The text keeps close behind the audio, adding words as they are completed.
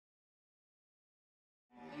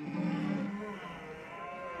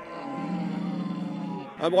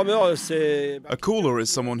A caller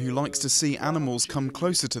is someone who likes to see animals come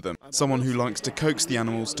closer to them, someone who likes to coax the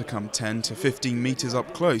animals to come 10 to 15 meters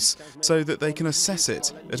up close so that they can assess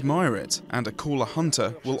it, admire it, and a caller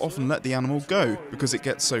hunter will often let the animal go because it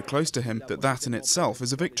gets so close to him that that in itself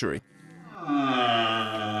is a victory.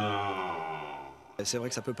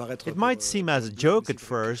 It might seem as a joke at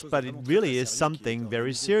first, but it really is something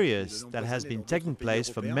very serious that has been taking place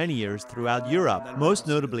for many years throughout Europe, most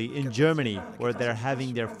notably in Germany, where they're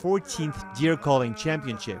having their 14th deer calling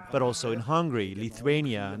championship, but also in Hungary,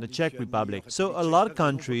 Lithuania, and the Czech Republic. So a lot of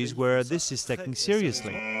countries where this is taken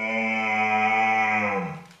seriously.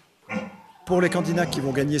 Pour les candidats qui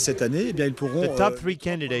vont gagner cette année, eh bien, ils pourront, the top 3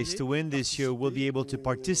 candidates to win this year will be able to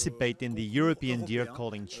participate in the European Deer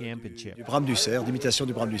Calling Championship. Du brame du cerf, d'imitation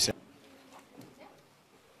du brame du cerf.